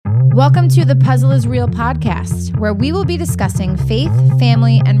Welcome to the Puzzle is Real podcast, where we will be discussing faith,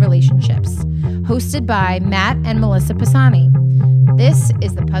 family, and relationships. Hosted by Matt and Melissa Pisani. This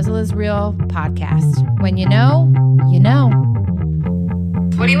is the Puzzle is Real podcast. When you know, you know.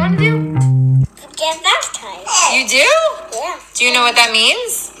 What do you want to do? Get baptized. You do? Yeah. Do you know what that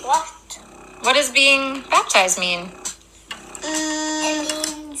means? What? What does being baptized mean?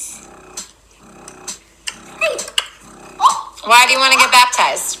 It means... Why do you want to get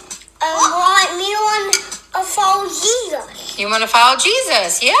baptized? Me want to follow Jesus. You want to follow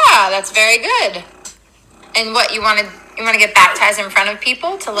Jesus. Yeah, that's very good. And what, you want to get baptized in front of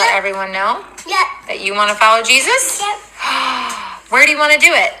people to let everyone know Yep. that you want to follow Jesus? Yep. Where do you want to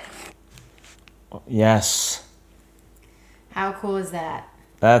do it? Yes. How cool is that?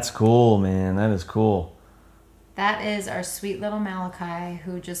 That's cool, man. That is cool. That is our sweet little Malachi,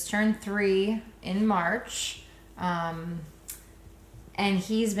 who just turned 3 in March. And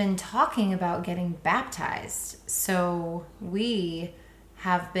he's been talking about getting baptized. So we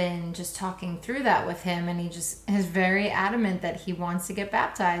have been just talking through that with him, and he just is very adamant that he wants to get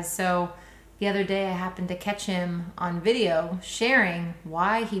baptized. So the other day I happened to catch him on video sharing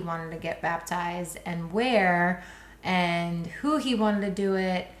why he wanted to get baptized and where and who he wanted to do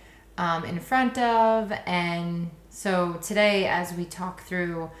it in front of. And so today, as we talk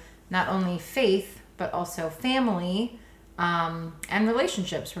through not only faith but also family and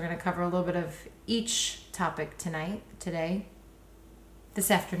relationships, we're going to cover a little bit of each topic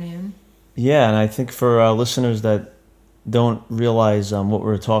this afternoon. Yeah, and I think for listeners that don't realize what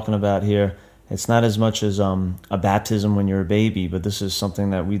we're talking about here, it's not as much as a baptism when you're a baby, but this is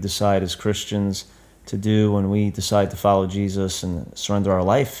something that we decide as Christians to do when we decide to follow Jesus and surrender our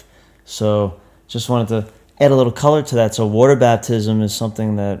life. So just wanted to add a little color to that. So water baptism is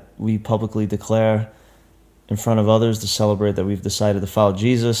something that we publicly declare in front of others to celebrate that we've decided to follow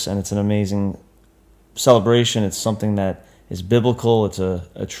Jesus, and it's an amazing celebration. It's something that is biblical. It's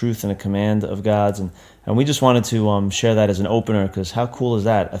a truth and a command of God's, and we just wanted to share that as an opener, because how cool is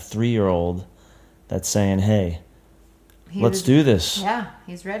that? A 3-year-old that's saying, hey, let's do this. Yeah,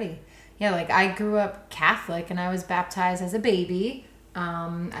 he's ready. Yeah, like I grew up Catholic, and I was baptized as a baby,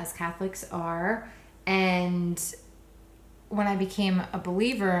 as Catholics are, and when I became a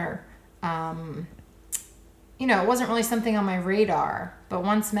believer, it wasn't really something on my radar. But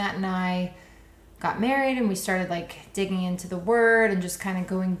once Matt and I got married and we started digging into the Word and just kind of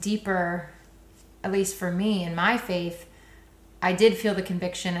going deeper, at least for me in my faith, I did feel the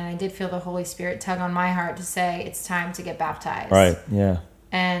conviction and I did feel the Holy Spirit tug on my heart to say it's time to get baptized. Right, yeah.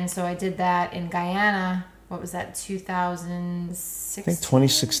 And so I did that in Guyana. What was that, 2016? I think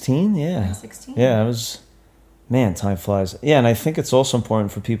 2016, yeah. 2016? Yeah, it was, man, time flies. Yeah, and I think it's also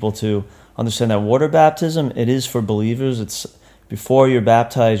important for people to understand that water baptism, it is for believers. It's before you're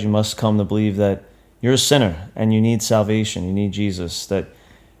baptized, you must come to believe that you're a sinner and you need salvation. You need Jesus. That,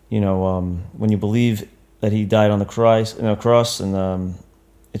 when you believe that he died on the cross, and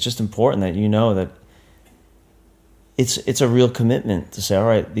it's just important that you know that it's a real commitment to say, all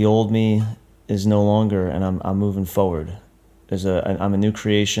right, the old me is no longer, and I'm moving forward. I'm a new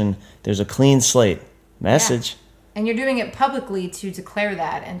creation. There's a clean slate message. Yeah. And you're doing it publicly to declare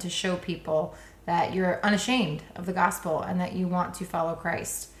that and to show people that you're unashamed of the gospel and that you want to follow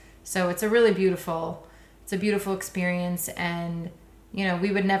Christ. So it's a beautiful experience. And,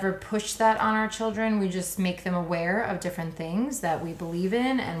 we would never push that on our children. We just make them aware of different things that we believe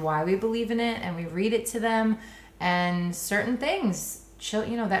in and why we believe in it. And we read it to them, and certain things,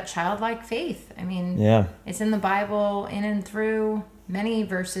 that childlike faith. I mean, yeah. It's in the Bible in and through many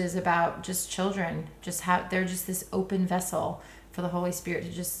verses about just children, just how they're just this open vessel for the Holy Spirit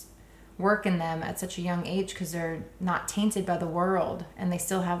to just work in them at such a young age, because they're not tainted by the world and they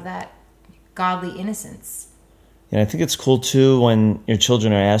still have that godly innocence. Yeah, I think it's cool too when your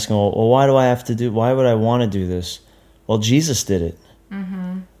children are asking, well, why would I want to do this? Well, Jesus did it.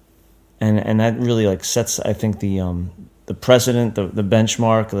 Mm-hmm. And that really sets, I think, the precedent, the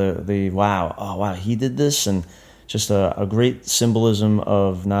benchmark, the wow, he did this, and just a great symbolism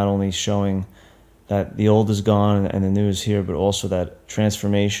of not only showing that the old is gone and the new is here, but also that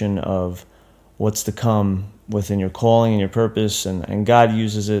transformation of what's to come within your calling and your purpose, and God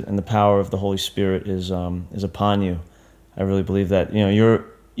uses it, and the power of the Holy Spirit is upon you. I really believe that.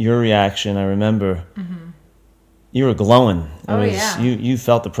 Your reaction, I remember, you were glowing. You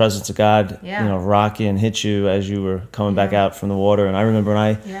felt the presence of God, rock you and hit you as you were coming back out from the water. And I remember when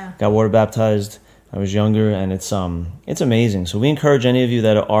I got water baptized, I was younger, and it's amazing. So we encourage any of you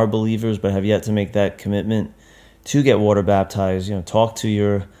that are believers but have yet to make that commitment to get water baptized. Talk to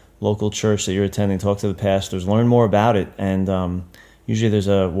your local church that you're attending, talk to the pastors, learn more about it, and Usually there's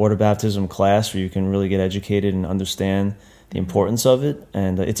a water baptism class where you can really get educated and understand the importance of it.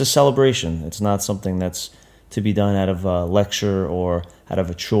 And it's a celebration. It's not something that's to be done out of a lecture or out of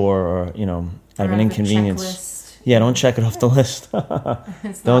a chore or, out of an inconvenience. Yeah, don't check it off the list.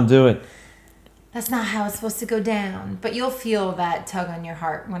 Don't do it. That's not how it's supposed to go down. But you'll feel that tug on your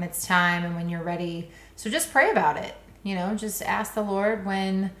heart when it's time and when you're ready. So just pray about it. Just ask the Lord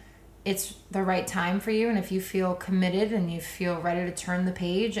when it's the right time for you. And if you feel committed and you feel ready to turn the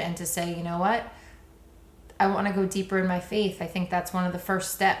page and to say, you know what, I want to go deeper in my faith. I think that's one of the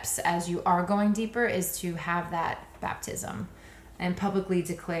first steps as you are going deeper is to have that baptism and publicly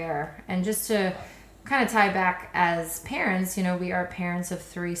declare. And just to kind of tie back as parents, we are parents of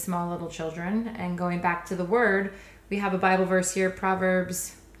 3 small little children. And going back to the word, we have a Bible verse here,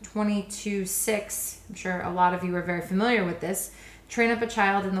 Proverbs 22:6. I'm sure a lot of you are very familiar with this. Train up a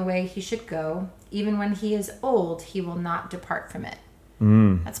child in the way he should go. Even when he is old, he will not depart from it.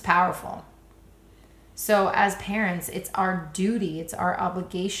 That's powerful. So as parents, it's our duty, it's our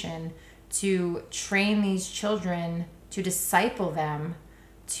obligation to train these children, to disciple them,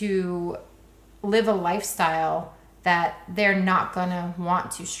 to live a lifestyle that they're not going to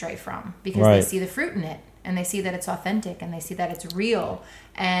want to stray from because they see the fruit in it and they see that it's authentic and they see that it's real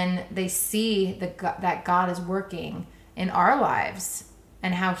and they see that God is working in our lives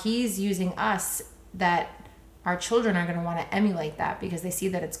and how he's using us, that our children are going to want to emulate that because they see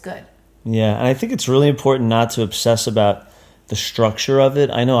that it's good. Yeah, and I think it's really important not to obsess about the structure of it.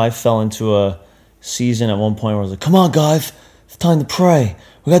 I know I fell into a season at one point where I was like, come on, guys, it's time to pray.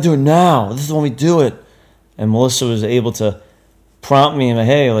 We got to do it now. This is when we do it. And Melissa was able to prompt me and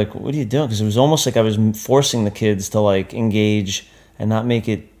hey, like, what are you doing? Because it was almost like I was forcing the kids to like engage and not make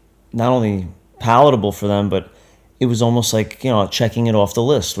it not only palatable for them, but it was almost like, checking it off the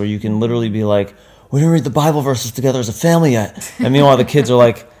list where you can literally be like, we didn't read the Bible verses together as a family yet. And meanwhile, the kids are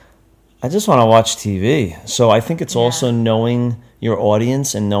like, I just want to watch TV. So I think it's also knowing your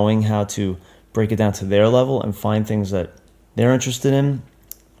audience and knowing how to break it down to their level and find things that they're interested in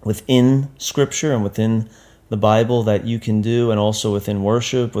within Scripture and within the Bible that you can do, and also within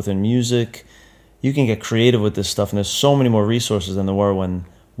worship, within music. You can get creative with this stuff, and there's so many more resources than there were when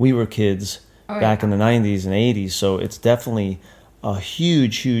we were kids back in the 90s and 80s. So it's definitely a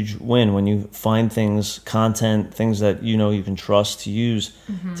huge, huge win when you find things, content, things that you can trust to use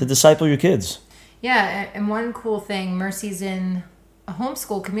to disciple your kids. Yeah, and one cool thing, Mercy's in a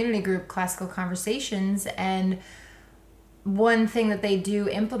homeschool community group, Classical Conversations, and one thing that they do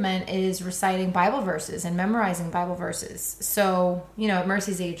implement is reciting Bible verses and memorizing Bible verses. So, at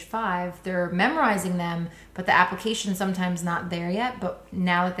Mercy's age 5, they're memorizing them, but the application sometimes not there yet. But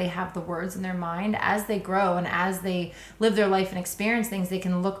now that they have the words in their mind, as they grow and as they live their life and experience things, they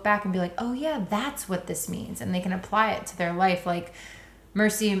can look back and be like, oh yeah, that's what this means. And they can apply it to their life. Like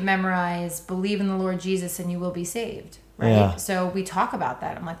Mercy memorized, believe in the Lord Jesus and you will be saved. Right. Yeah. So we talk about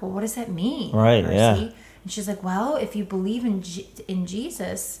that. I'm like, well, what does that mean? Right. Mercy? Yeah. And she's like, well, if you believe in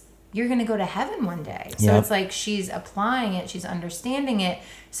Jesus, you're going to go to heaven one day. So it's like she's applying it, she's understanding it.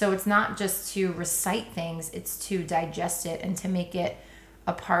 So it's not just to recite things, it's to digest it and to make it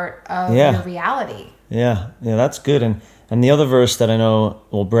a part of your reality. Yeah, that's good. And the other verse that I know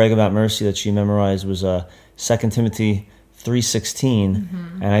will brag about Mercy that she memorized was 2 Timothy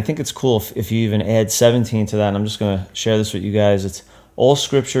 3:16. And I think it's cool if you even add 17 to that. And I'm just going to share this with you guys. It's all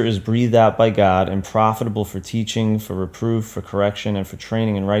Scripture is breathed out by God and profitable for teaching, for reproof, for correction, and for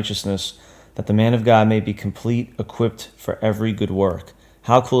training in righteousness, that the man of God may be complete, equipped for every good work.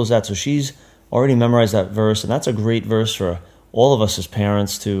 How cool is that? So she's already memorized that verse, and that's a great verse for all of us as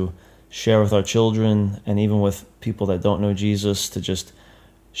parents to share with our children, and even with people that don't know Jesus, to just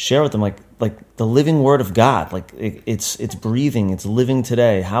share with them like the living Word of God. Like it's breathing, it's living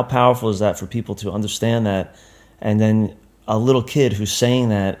today. How powerful is that for people to understand that? And then a little kid who's saying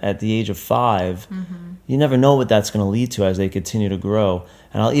that at the age of 5, you never know what that's going to lead to as they continue to grow.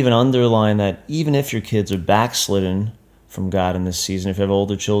 And I'll even underline that even if your kids are backslidden from God in this season, if you have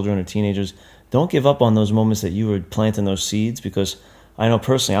older children or teenagers, don't give up on those moments that you were planting those seeds, because I know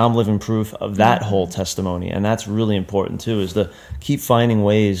personally I'm living proof of that whole testimony. And that's really important too, is to keep finding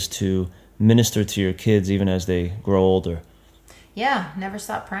ways to minister to your kids even as they grow older. Yeah, never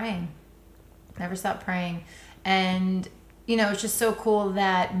stop praying. Never stop praying. And it's just so cool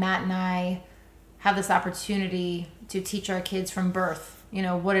that Matt and I have this opportunity to teach our kids from birth,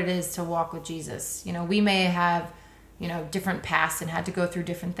 what it is to walk with Jesus. We may have, different pasts and had to go through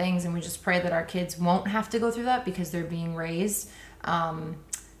different things, and we just pray that our kids won't have to go through that because they're being raised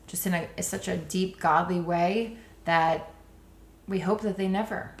just in such a deep, godly way that we hope that they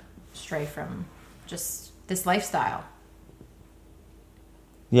never stray from just this lifestyle.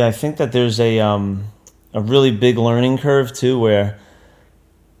 Yeah, I think that there's a really big learning curve too, where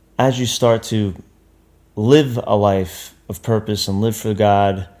as you start to live a life of purpose and live for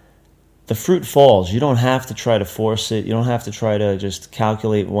God, the fruit falls. You don't have to try to force it. You don't have to try to just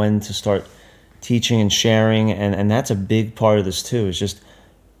calculate when to start teaching and sharing. And that's a big part of this too, is just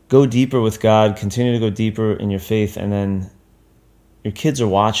go deeper with God, continue to go deeper in your faith, and then your kids are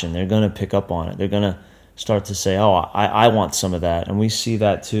watching. They're going to pick up on it. They're going to start to say, oh, I want some of that. And we see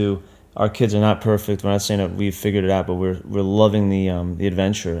that too. Our kids are not perfect. We're not saying that we've figured it out, but we're loving the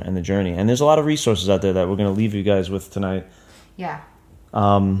adventure and the journey. And there's a lot of resources out there that we're going to leave you guys with tonight. Yeah.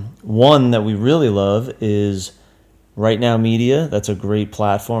 One that we really love is Right Now Media. That's a great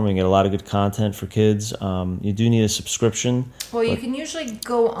platform. You get a lot of good content for kids. You do need a subscription. Well, you can usually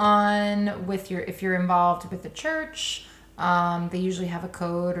go on with if you're involved with the church. They usually have a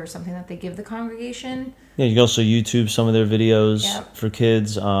code or something that they give the congregation. Yeah, you can also YouTube some of their videos for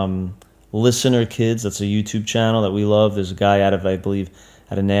kids. Listener Kids, that's a YouTube channel that we love. There's a guy out of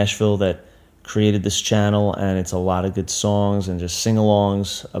Nashville that created this channel, and it's a lot of good songs and just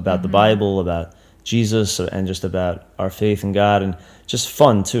sing-alongs about the Bible, about Jesus, and just about our faith in God, and just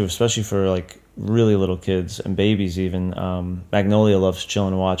fun too, especially for like really little kids and babies even. Magnolia loves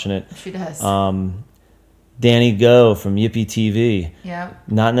chilling and watching it. She does. Danny Go from Yippee TV. Yeah.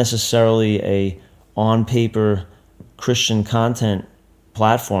 Not necessarily a on-paper Christian content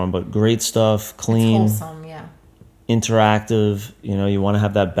platform, but great stuff, clean, it's wholesome, yeah. Interactive. You want to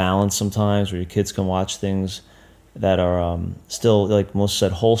have that balance sometimes where your kids can watch things that are still, like most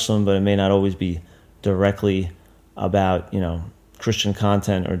said, wholesome, but it may not always be directly about, Christian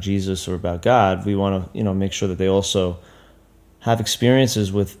content or Jesus or about God. We want to, make sure that they also have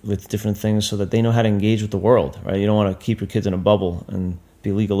experiences with different things so that they know how to engage with the world, right? You don't want to keep your kids in a bubble and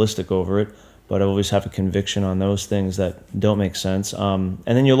be legalistic over it, but always have a conviction on those things that don't make sense. And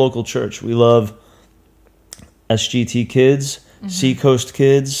then your local church. We love SGT Kids, Seacoast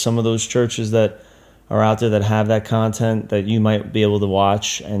Kids, some of those churches that are out there that have that content that you might be able to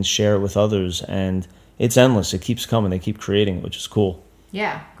watch and share it with others. And it's endless. It keeps coming. They keep creating it, which is cool.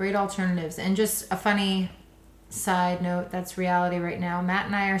 Yeah, great alternatives. And just a funny side note, that's reality right now. Matt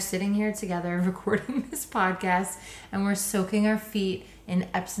and I are sitting here together recording this podcast, and we're soaking our feet in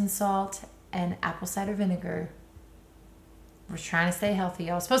Epsom salt and apple cider vinegar. We're trying to stay healthy.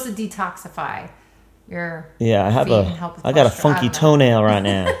 I was supposed to detoxify your feet and help with I got a funky toenail right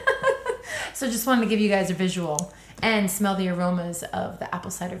now. So just wanted to give you guys a visual and smell the aromas of the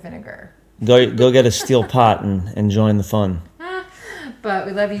apple cider vinegar. Go get a steel pot and join the fun. But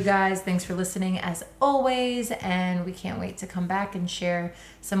we love you guys. Thanks for listening as always. And we can't wait to come back and share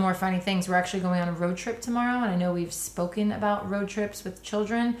some more funny things. We're actually going on a road trip tomorrow. And I know we've spoken about road trips with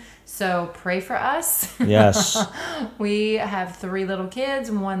children. So pray for us. Yes. We have 3 little kids,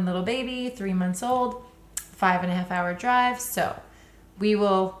 1 little baby, 3 months old, 5.5-hour drive. So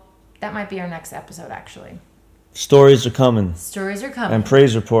that might be our next episode, actually. Stories are coming. And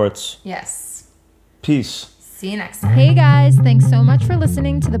praise reports. Yes. Peace. See you next time. Hey guys, thanks so much for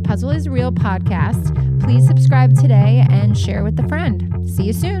listening to the Puzzle is Real podcast. Please subscribe today and share with a friend. See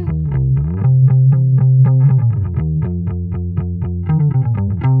you soon.